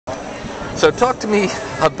So talk to me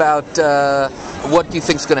about what do you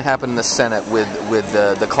think is going to happen in the Senate with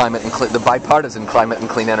the climate and the bipartisan climate and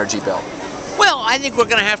clean energy bill? Well, I think we're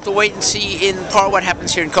going to have to wait and see in part what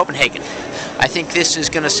happens here in Copenhagen. I think this is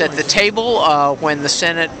going to set the table when the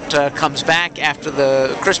Senate comes back after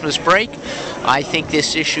the Christmas break. I think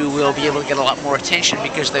this issue will be able to get a lot more attention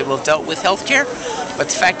because they will have dealt with healthcare. But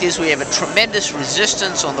the fact is we have a tremendous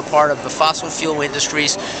resistance on the part of the fossil fuel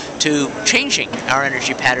industries to changing our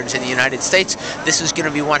energy patterns in the United States. This is going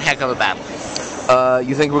to be one heck of a battle.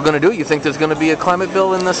 You think we're going to do it? You think there's going to be a climate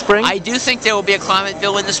bill in the spring? I do think there will be a climate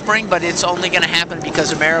bill in the spring, but it's only going to happen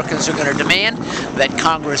because Americans are going to demand that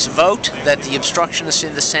Congress vote, that the obstructionists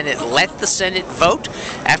in the Senate let the Senate vote.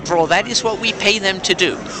 After all, that is what we pay them to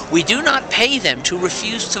do. We do not pay them to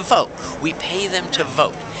refuse to vote. We pay them to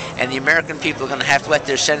vote. And the American people are going to have to let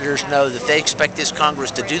their senators know that they expect this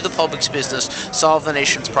Congress to do the public's business, solve the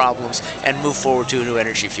nation's problems, and move forward to a new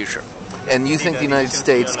energy future. And you think the United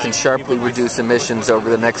States can sharply reduce emissions over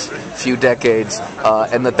the next few decades,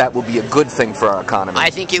 and that will be a good thing for our economy?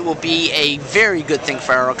 I think it will be a very good thing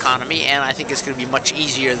for our economy, and I think it's going to be much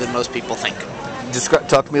easier than most people think.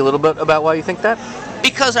 Talk to me a little bit about why you think that.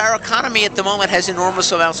 Because our economy at the moment has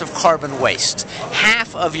enormous amounts of carbon waste.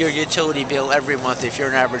 Half of your utility bill every month, if you're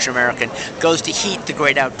an average American, goes to heat the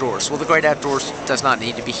great outdoors. Well, the great outdoors does not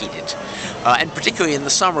need to be heated. And particularly in the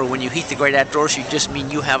summer, when you heat the great outdoors, you just mean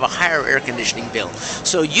you have a higher air conditioning bill.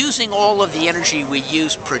 So using all of the energy we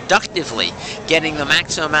use productively, getting the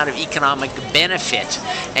maximum amount of economic benefit,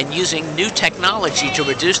 and using new technology to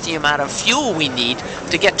reduce the amount of fuel we need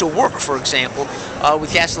to get to work, for example,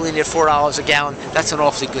 with gasoline at $4 a gallon, that's an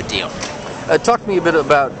awfully good deal. Talk to me a bit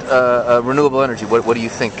about renewable energy. What do you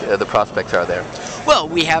think the prospects are there? Well,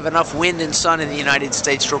 we have enough wind and sun in the United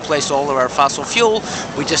States to replace all of our fossil fuel.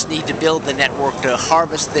 We just need to build the network to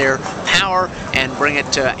harvest their power and bring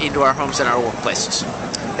it into our homes and our workplaces.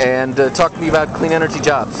 And talk to me about clean energy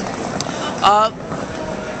jobs.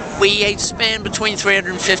 We spend between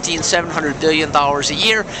 $350 and $700 billion a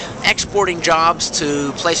year exporting jobs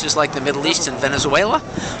to places like the Middle East and Venezuela.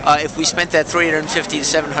 If we spent that $350 to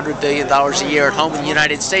 $700 billion a year at home in the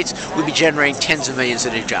United States, we'd be generating tens of millions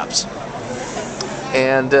of new jobs.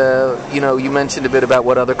 And you mentioned a bit about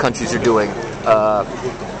what other countries are doing.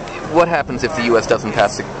 What happens if the U.S. doesn't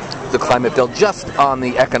pass the climate bill just on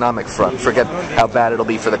the economic front? Forget how bad it'll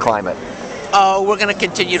be for the climate. We're going to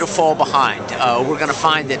continue to fall behind. We're going to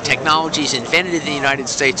find that technologies invented in the United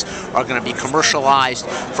States are going to be commercialized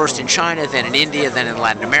first in China, then in India, then in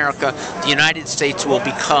Latin America. The United States will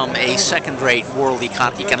become a second-rate world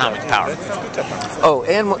economic power. Oh,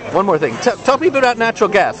 and one more thing. Tell me about natural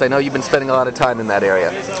gas. I know you've been spending a lot of time in that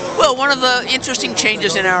area. Well, one of the interesting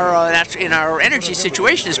changes in our energy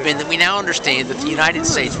situation has been that we now understand that the United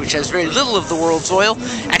States, which has very little of the world's oil,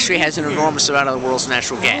 actually has an enormous amount of the world's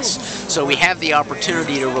natural gas. So we have the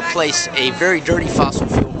opportunity to replace a very dirty fossil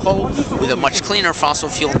fuel coal with a much cleaner fossil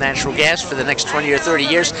fuel natural gas for the next 20 or 30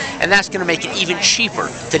 years, and that's going to make it even cheaper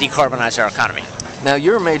to decarbonize our economy. Now,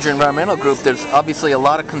 you're a major environmental group. There's obviously a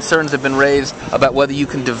lot of concerns have been raised about whether you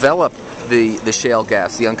can develop the shale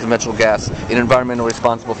gas, the unconventional gas, in an environmentally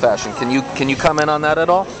responsible fashion. Can you comment on that at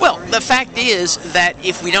all? Well, the fact is that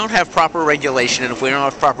if we don't have proper regulation and if we don't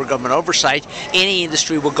have proper government oversight, any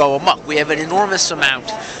industry will go amok. We have an enormous amount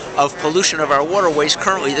of pollution of our waterways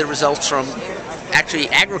currently that results from actually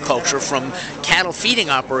agriculture, from cattle feeding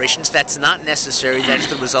operations. That's not necessary. That's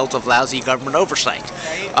the result of lousy government oversight.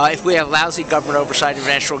 If we have lousy government oversight of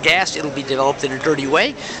natural gas, it'll be developed in a dirty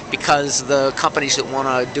way because the companies that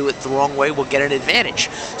want to do it the wrong way will get an advantage.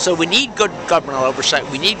 So we need good government oversight.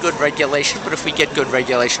 We need good regulation, but if we get good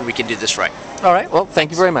regulation, we can do this right. All right. Well,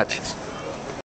 thank you very much.